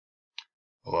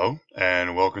Hello,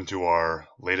 and welcome to our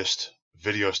latest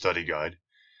video study guide.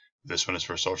 This one is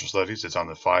for social studies. It's on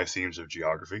the 5 themes of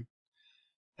geography,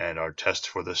 and our test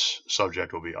for this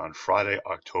subject will be on Friday,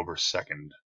 October 2nd,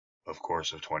 of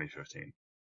course, of 2015.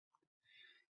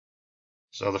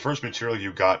 So the first material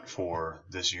you got for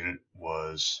this unit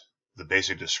was the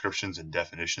basic descriptions and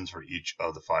definitions for each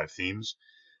of the 5 themes.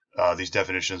 These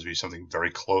definitions will be something very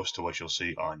close to what you'll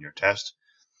see on your test.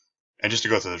 And just to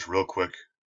go through this real quick,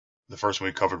 the first one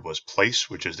we covered was place,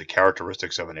 which is the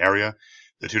characteristics of an area.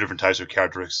 The two different types of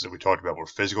characteristics that we talked about were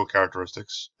physical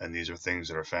characteristics, and these are things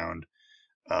that are found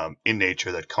in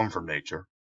nature that come from nature.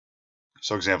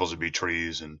 So examples would be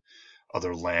trees and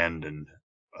other land and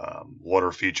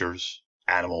water features,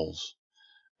 animals,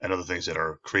 and other things that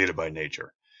are created by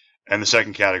nature. And the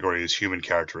second category is human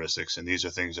characteristics, and these are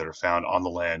things that are found on the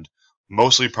land,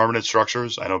 mostly permanent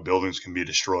structures. I know buildings can be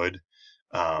destroyed,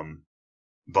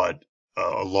 but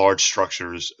large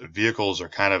structures, vehicles are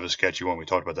kind of a sketchy one. We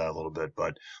talked about that a little bit,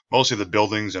 but mostly the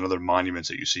buildings and other monuments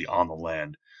that you see on the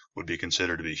land would be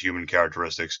considered to be human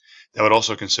characteristics. That would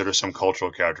also consider some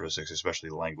cultural characteristics, especially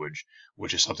language,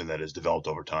 which is something that is developed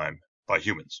over time by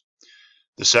humans.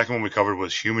 The second one we covered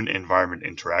was human-environment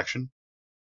interaction,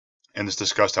 and this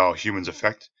discussed how humans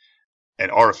affect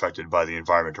and are affected by the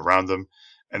environment around them.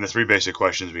 And the 3 basic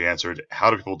questions we answered: how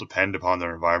do people depend upon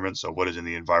their environment? So what is in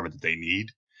the environment that they need?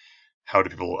 How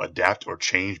do people adapt or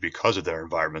change because of their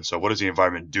environment? So what does the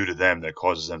environment do to them that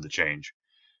causes them to change?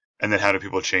 And then how do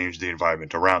people change the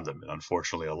environment around them? And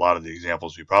unfortunately, a lot of the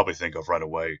examples we probably think of right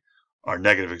away are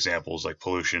negative examples like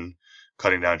pollution,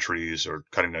 cutting down trees, or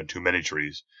cutting down too many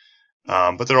trees.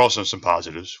 But there are also some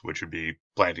positives, which would be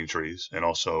planting trees and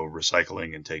also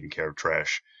recycling and taking care of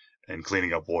trash and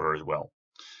cleaning up water as well.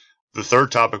 The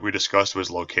third topic we discussed was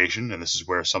location, and this is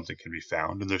where something can be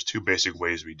found. And there's 2 basic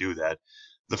ways we do that.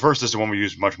 The first is the one we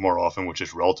use much more often, which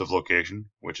is relative location,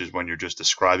 which is when you're just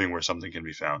describing where something can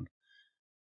be found.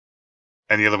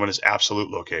 And the other one is absolute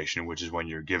location, which is when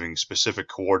you're giving specific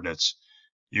coordinates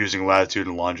using latitude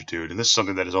and longitude. And this is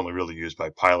something that is only really used by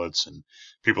pilots and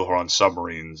people who are on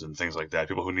submarines and things like that,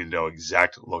 people who need to know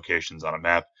exact locations on a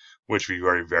map, which we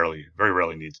very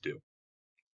rarely need to do.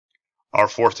 Our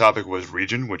fourth topic was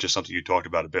region, which is something you talked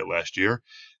about a bit last year.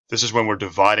 This is when we're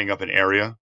dividing up an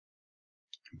area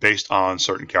based on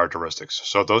certain characteristics.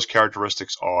 So if those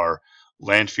characteristics are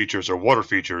land features or water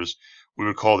features, we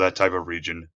would call that type of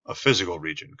region a physical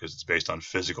region because it's based on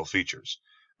physical features.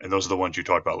 And those are the ones you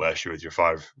talked about last year with your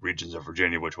 5 regions of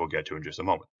Virginia, which we'll get to in just a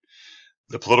moment.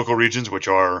 The political regions, which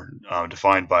are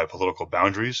defined by political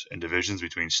boundaries and divisions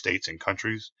between states and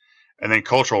countries. And then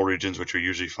cultural regions, which we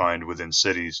usually find within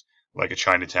cities like a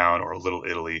Chinatown or a Little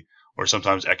Italy, or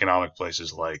sometimes economic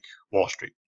places like Wall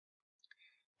Street.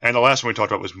 And the last one we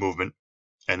talked about was movement,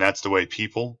 and that's the way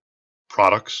people,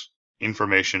 products,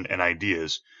 information, and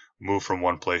ideas move from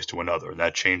one place to another. And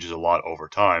that changes a lot over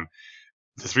time.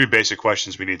 The 3 basic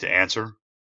questions we need to answer: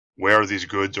 where are these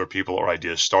goods or people or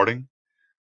ideas starting?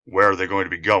 Where are they going to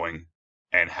be going?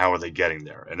 And how are they getting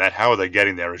there? And that how are they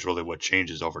getting there is really what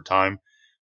changes over time.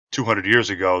 200 years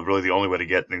ago, really the only way to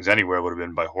get things anywhere would have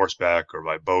been by horseback or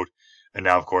by boat. And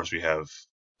now, of course, we have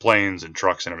planes and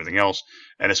trucks and everything else.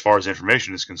 And as far as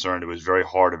information is concerned, it was very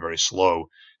hard and very slow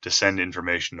to send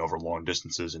information over long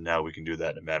distances. And now we can do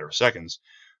that in a matter of seconds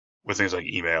with things like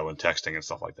email and texting and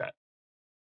stuff like that.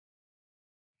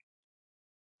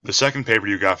 The second paper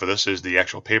you got for this is the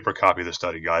actual paper copy of the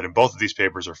study guide. And both of these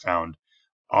papers are found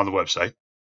on the website.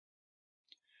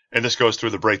 And this goes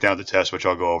through the breakdown of the test, which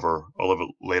I'll go over a little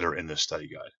bit later in this study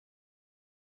guide.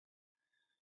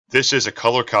 This is a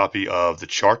color copy of the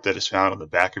chart that is found on the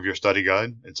back of your study guide.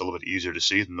 It's a little bit easier to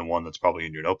see than the one that's probably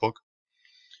in your notebook.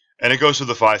 And it goes through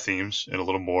the 5 themes in a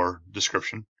little more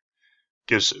description.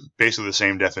 Gives basically the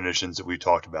same definitions that we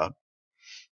talked about,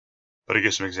 but it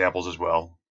gives some examples as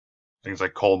well. Things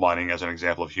like coal mining as an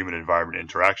example of human-environment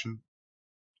interaction.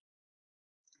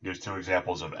 It gives 2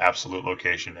 examples of absolute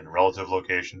location and relative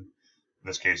location, in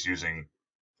this case using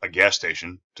a gas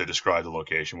station to describe the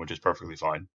location, which is perfectly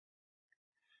fine.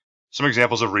 Some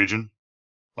examples of region,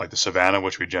 like the savanna,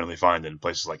 which we generally find in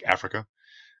places like Africa,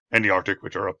 and the Arctic,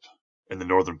 which are up in the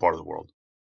northern part of the world.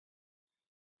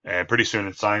 And pretty soon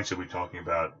in science, we'll be talking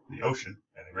about the ocean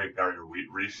and the Great Barrier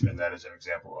Reef, and that is an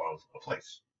example of a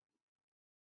place.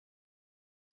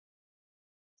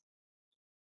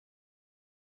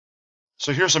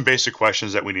 So here's some basic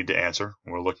questions that we need to answer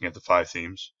when we're looking at the 5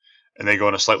 themes. And they go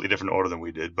in a slightly different order than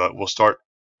we did, but we'll start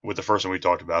with the first one we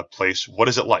talked about, place. What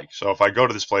is it like? So if I go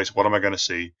to this place, what am I going to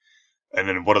see? And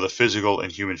then what are the physical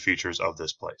and human features of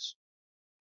this place?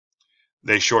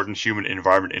 They shortened human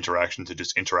environment interaction to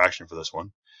just interaction for this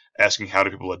one, asking how do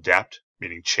people adapt,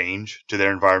 meaning change, to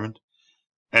their environment,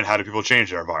 and how do people change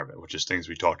their environment, which is things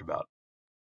we talked about.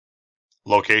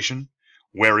 Location,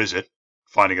 where is it,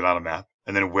 finding it on a map,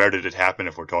 and then where did it happen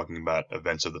if we're talking about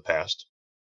events of the past.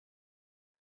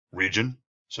 Region,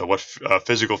 so what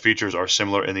physical features are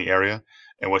similar in the area,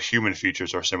 and what human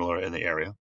features are similar in the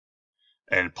area.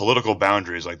 And political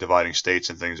boundaries, like dividing states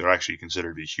and things, are actually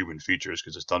considered to be human features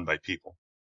because it's done by people.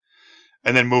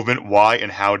 And then movement, why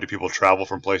and how do people travel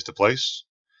from place to place?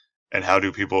 And how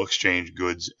do people exchange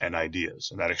goods and ideas?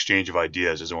 And that exchange of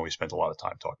ideas is what we spent a lot of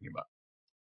time talking about.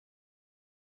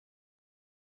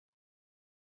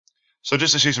 So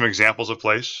just to see some examples of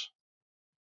place,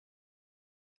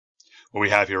 what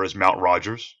we have here is Mount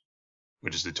Rogers,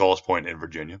 which is the tallest point in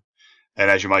Virginia. And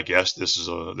as you might guess, there's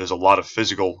a lot of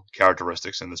physical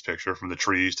characteristics in this picture, from the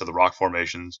trees to the rock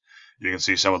formations. You can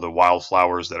see some of the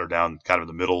wildflowers that are down kind of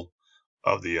in the middle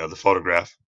of the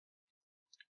photograph.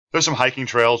 There's some hiking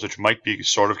trails, which might be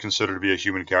sort of considered to be a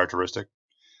human characteristic.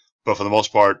 But for the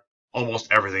most part,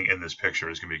 almost everything in this picture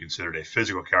is going to be considered a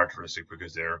physical characteristic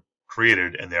because they're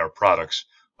created and they are products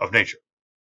of nature.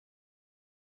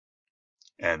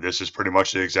 And this is pretty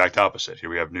much the exact opposite. Here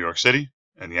we have New York City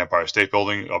and the Empire State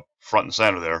Building up front and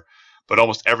center there. But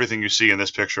almost everything you see in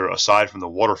this picture, aside from the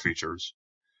water features,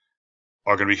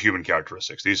 are going to be human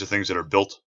characteristics. These are things that are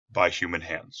built by human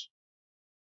hands.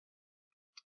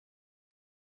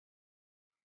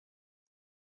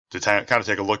 To kind of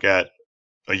take a look at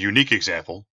a unique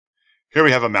example, here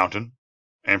we have a mountain,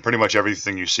 and pretty much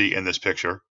everything you see in this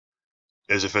picture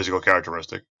is a physical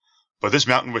characteristic. But this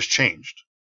mountain was changed,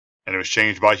 and it was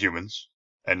changed by humans,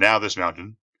 and now this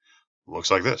mountain looks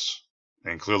like this.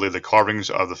 And clearly the carvings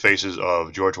of the faces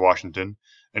of George Washington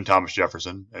and Thomas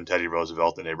Jefferson and Teddy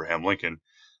Roosevelt and Abraham Lincoln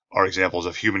are examples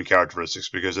of human characteristics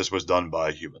because this was done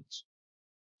by humans.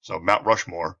 So Mount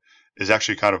Rushmore is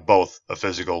actually kind of both a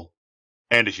physical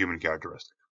and a human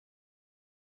characteristic.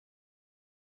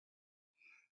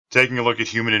 Taking a look at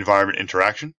human environment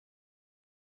interaction.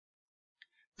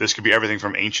 This could be everything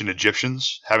from ancient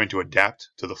Egyptians having to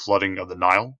adapt to the flooding of the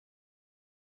Nile,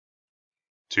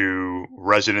 to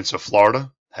residents of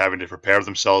Florida having to prepare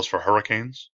themselves for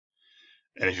hurricanes.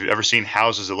 And if you've ever seen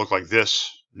houses that look like this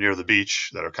near the beach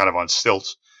that are kind of on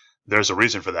stilts, there's a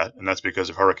reason for that, and that's because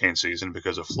of hurricane season,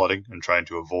 because of flooding and trying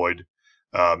to avoid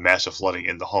massive flooding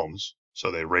in the homes. So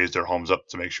they raise their homes up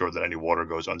to make sure that any water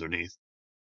goes underneath.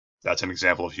 That's an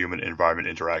example of human environment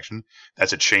interaction.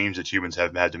 That's a change that humans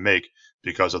have had to make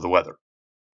because of the weather.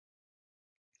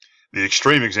 The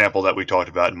extreme example that we talked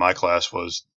about in my class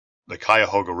was the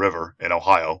Cuyahoga River in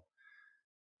Ohio,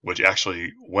 which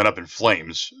actually went up in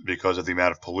flames because of the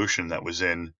amount of pollution that was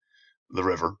in the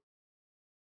river.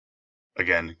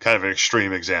 Again, kind of an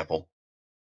extreme example.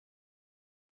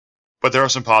 But there are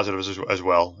some positives as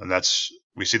well, and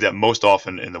we see that most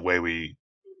often in the way we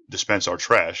dispense our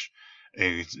trash.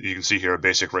 And you can see here a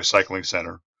basic recycling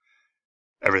center.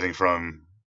 Everything from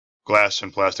glass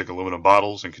and plastic aluminum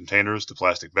bottles and containers to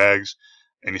plastic bags.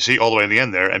 And you see all the way in the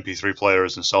end there, MP3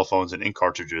 players and cell phones and ink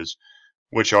cartridges,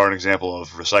 which are an example of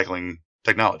recycling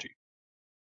technology.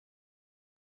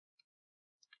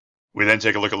 We then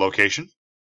take a look at location.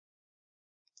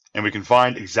 And we can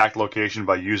find exact location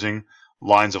by using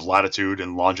lines of latitude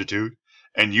and longitude.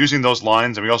 And using those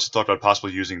lines, and we also talked about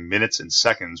possibly using minutes and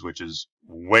seconds, which is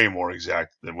way more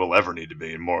exact than we'll ever need to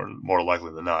be, and more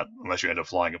likely than not, unless you end up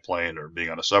flying a plane or being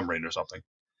on a submarine or something.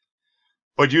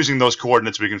 But using those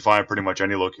coordinates, we can find pretty much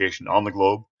any location on the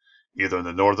globe, either in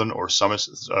the northern or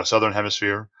southern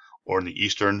hemisphere, or in the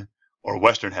eastern or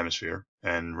western hemisphere.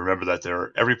 And remember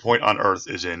that every point on Earth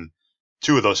is in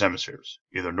two of those hemispheres,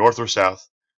 either north or south,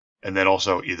 and then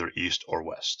also either east or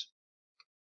west.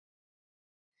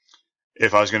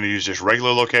 If I was going to use just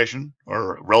regular location,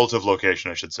 or relative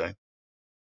location, I should say,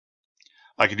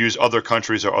 I could use other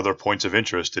countries or other points of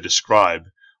interest to describe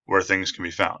where things can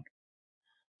be found.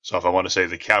 So if I want to say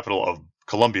the capital of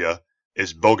Colombia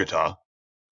is Bogota,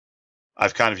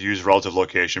 I've kind of used relative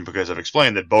location because I've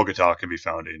explained that Bogota can be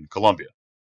found in Colombia.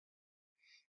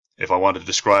 If I wanted to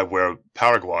describe where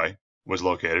Paraguay was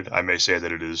located, I may say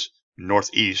that it is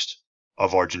northeast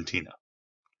of Argentina.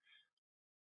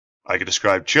 I could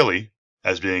describe Chile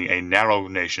as being a narrow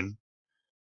nation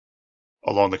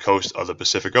along the coast of the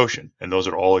Pacific Ocean, and those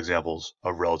are all examples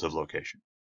of relative location.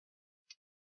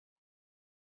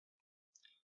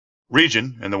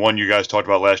 Region, and the one you guys talked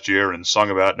about last year and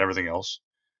sung about and everything else,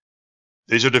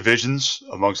 these are divisions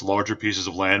amongst larger pieces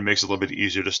of land, makes it a little bit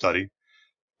easier to study.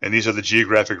 And these are the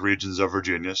geographic regions of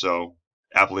Virginia, so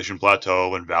Appalachian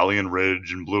Plateau and Valley and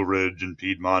Ridge and Blue Ridge and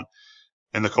Piedmont.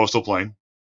 and the coastal plain.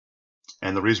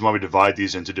 And the reason why we divide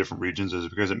these into different regions is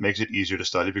because it makes it easier to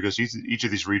study, because each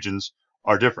of these regions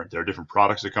are different. There are different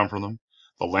products that come from them.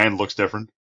 The land looks different.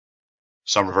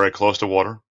 Some are very close to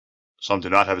water. Some do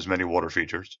not have as many water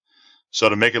features. So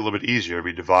to make it a little bit easier,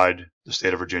 we divide the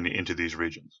state of Virginia into these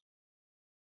regions.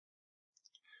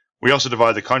 We also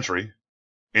divide the country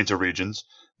into regions.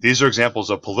 These are examples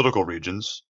of political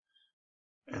regions,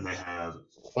 and they have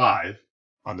 5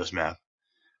 on this map.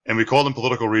 And we call them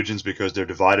political regions because they're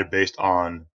divided based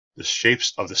on the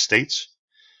shapes of the states.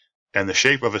 And the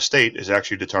shape of a state is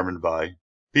actually determined by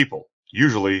people,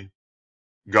 usually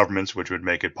governments, which would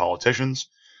make it politicians,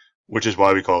 which is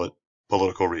why we call it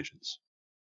political regions.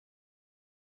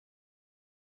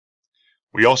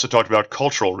 We also talked about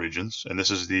cultural regions, and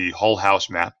this is the Hull House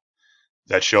map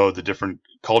that showed the different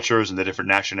cultures and the different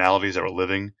nationalities that were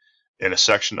living in a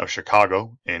section of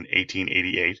Chicago in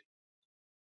 1888.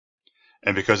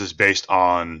 And because it's based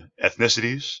on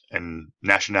ethnicities and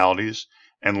nationalities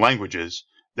and languages,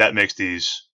 that makes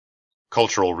these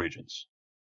cultural regions.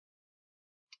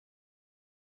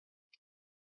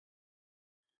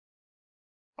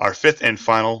 Our 5th and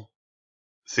final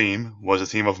theme was a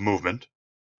theme of movement.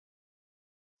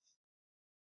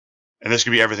 And this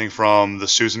could be everything from the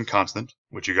Susan constant,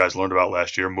 which you guys learned about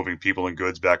last year, moving people and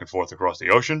goods back and forth across the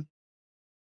ocean,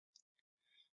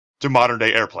 to modern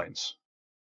day airplanes,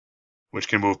 which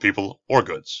can move people or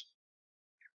goods.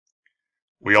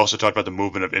 We also talked about the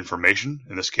movement of information,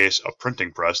 in this case, a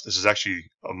printing press. This is actually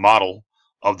a model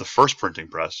of the first printing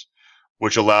press,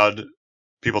 which allowed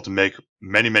people to make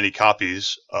many, many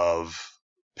copies of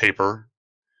paper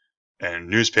and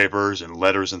newspapers and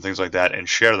letters and things like that, and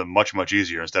share them much, much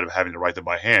easier instead of having to write them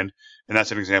by hand. And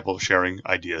that's an example of sharing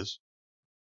ideas.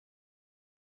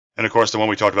 And of course, the one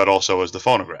we talked about also was the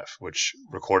phonograph, which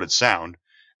recorded sound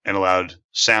and allowed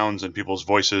sounds and people's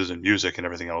voices and music and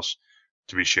everything else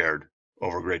to be shared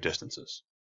over great distances.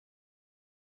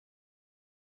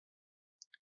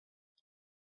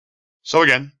 So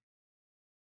again,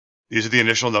 these are the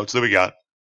initial notes that we got.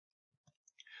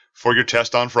 For your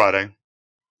test on Friday,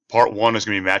 part 1 is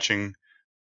going to be matching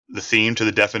the theme to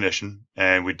the definition,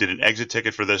 and we did an exit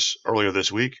ticket for this earlier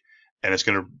this week, and it's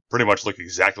going to pretty much look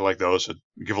exactly like those. So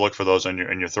give a look for those in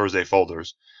your Thursday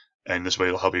folders, and this way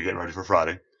it'll help you get ready for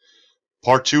Friday.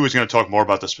 Part 2 is going to talk more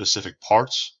about the specific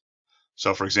parts.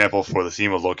 So for example, for the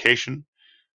theme of location,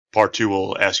 part 2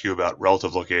 will ask you about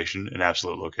relative location and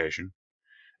absolute location.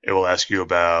 It will ask you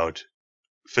about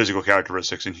physical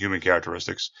characteristics and human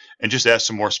characteristics, and just ask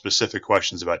some more specific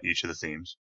questions about each of the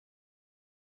themes.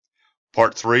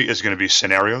 Part 3 is going to be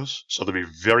scenarios, so there'll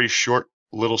be very short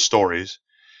little stories,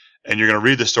 and you're going to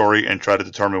read the story and try to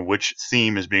determine which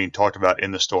theme is being talked about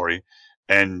in the story.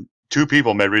 And 2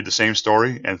 people may read the same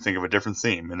story and think of a different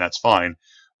theme, and that's fine.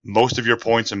 Most of your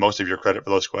points and most of your credit for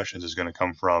those questions is going to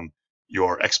come from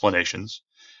your explanations.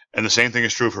 And the same thing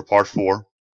is true for part 4,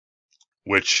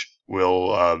 which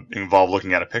will involve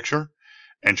looking at a picture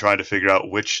and trying to figure out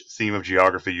which theme of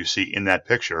geography you see in that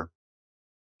picture.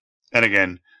 And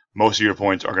again, most of your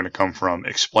points are going to come from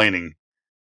explaining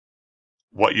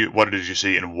what it is you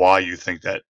see and why you think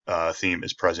that theme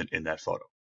is present in that photo.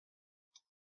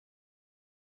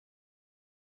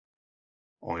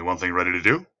 Only one thing ready to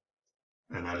do,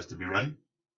 and that is to be ready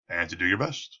and to do your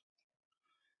best.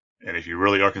 And if you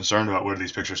really are concerned about where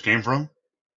these pictures came from,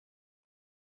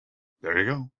 there you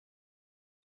go.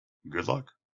 Good luck.